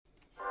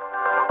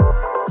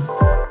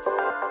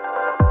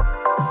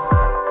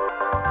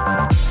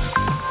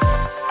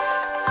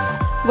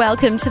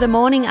Welcome to the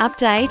Morning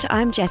Update.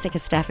 I'm Jessica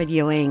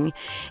Stafford-Ewing.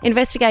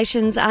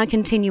 Investigations are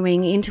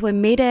continuing into a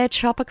mid-air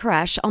chopper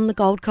crash on the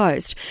Gold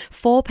Coast.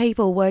 4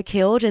 people were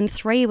killed and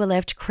 3 were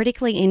left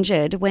critically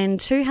injured when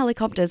 2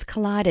 helicopters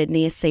collided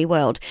near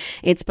SeaWorld.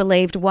 It's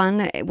believed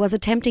one was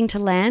attempting to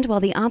land while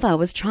the other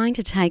was trying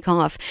to take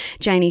off.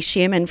 Janie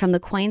Shearman from the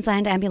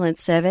Queensland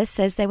Ambulance Service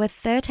says there were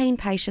 13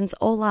 patients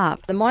all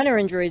up. The minor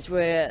injuries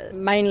were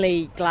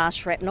mainly glass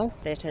shrapnel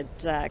that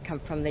had come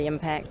from the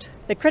impact.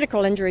 The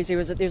critical injuries, there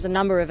was a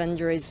number of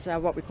injuries,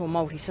 what we call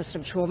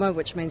multi-system trauma,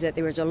 which means that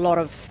there was a lot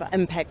of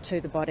impact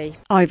to the body.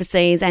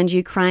 Overseas, and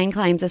Ukraine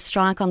claims a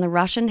strike on the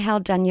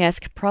Russian-held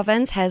Donetsk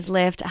province has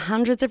left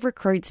hundreds of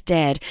recruits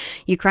dead.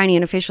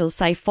 Ukrainian officials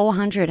say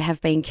 400 have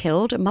been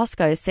killed.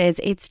 Moscow says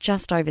it's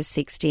just over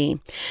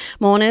 60.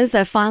 Mourners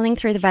are filing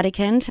through the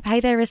Vatican to pay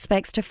their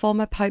respects to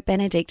former Pope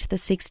Benedict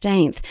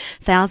XVI.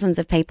 Thousands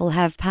of people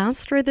have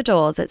passed through the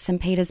doors at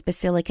St. Peter's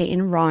Basilica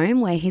in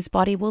Rome, where his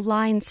body will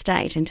lie in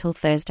state until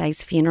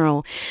Thursday's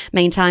funeral.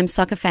 Meantime,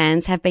 soccer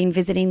fans have been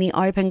visiting the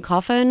open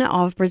coffin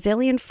of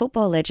Brazilian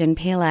football legend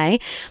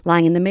Pelé,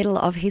 lying in the middle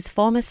of his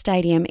former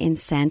stadium in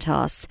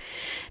Santos.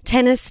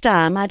 Tennis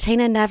star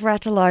Martina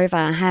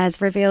Navratilova has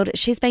revealed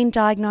she's been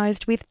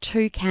diagnosed with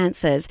 2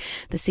 cancers.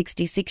 The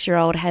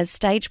 66-year-old has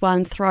stage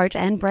 1 throat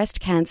and breast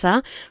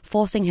cancer,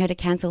 forcing her to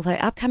cancel her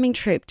upcoming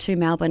trip to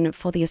Melbourne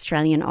for the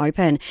Australian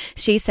Open.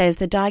 She says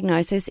the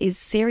diagnosis is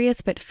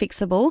serious but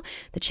fixable.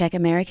 The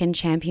Czech-American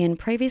champion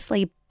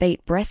previously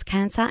beat breast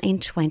cancer in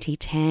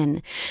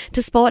 2010.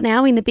 To sport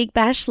now, in the Big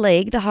Bash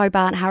League, the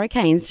Hobart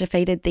Hurricanes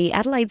defeated the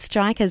Adelaide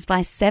Strikers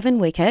by 7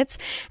 wickets,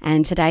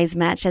 and today's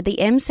match at the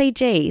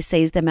MCG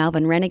sees the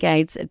Melbourne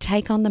Renegades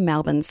take on the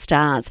Melbourne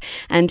Stars.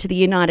 And to the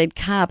United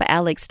Cup,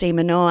 Alex de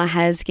Minaur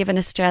has given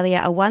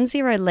Australia a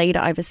 1-0 lead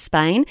over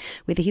Spain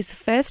with his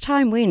first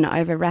home win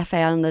over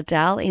Rafael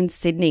Nadal in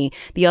Sydney.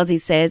 The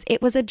Aussie says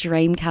it was a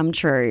dream come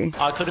true.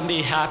 I couldn't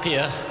be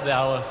happier that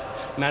I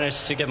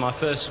managed to get my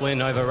first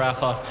win over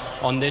Rafa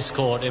on this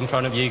court in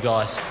front of you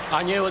guys.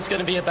 I knew it was going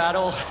to be a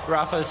battle.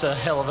 Rafa's a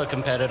hell of a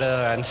competitor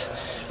and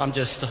I'm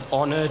just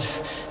honoured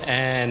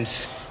and,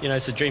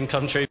 it's a dream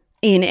come true.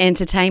 In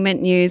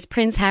entertainment news,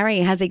 Prince Harry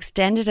has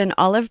extended an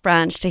olive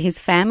branch to his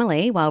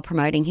family while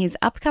promoting his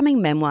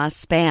upcoming memoir,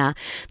 Spare.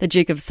 The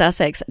Duke of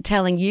Sussex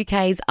telling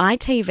UK's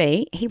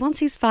ITV he wants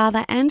his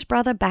father and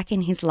brother back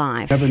in his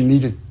life. Never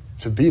needed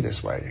to be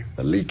this way.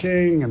 The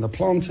leaking and the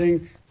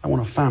planting. I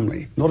want a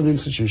family, not an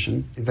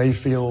institution. They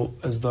feel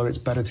as though it's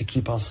better to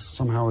keep us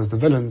somehow as the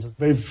villains.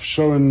 They've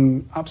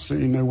shown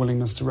absolutely no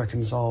willingness to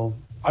reconcile.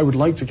 I would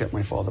like to get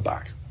my father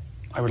back.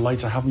 I would like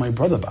to have my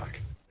brother back.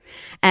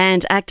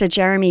 And actor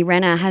Jeremy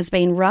Renner has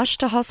been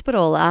rushed to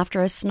hospital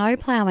after a snow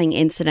ploughing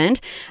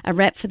incident. A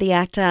rep for the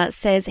actor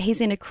says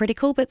he's in a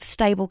critical but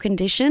stable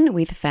condition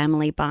with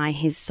family by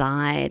his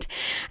side.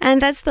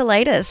 And that's the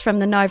latest from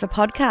the Nova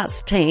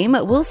podcast team.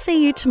 We'll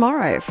see you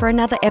tomorrow for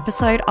another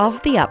episode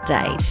of The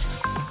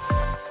Update.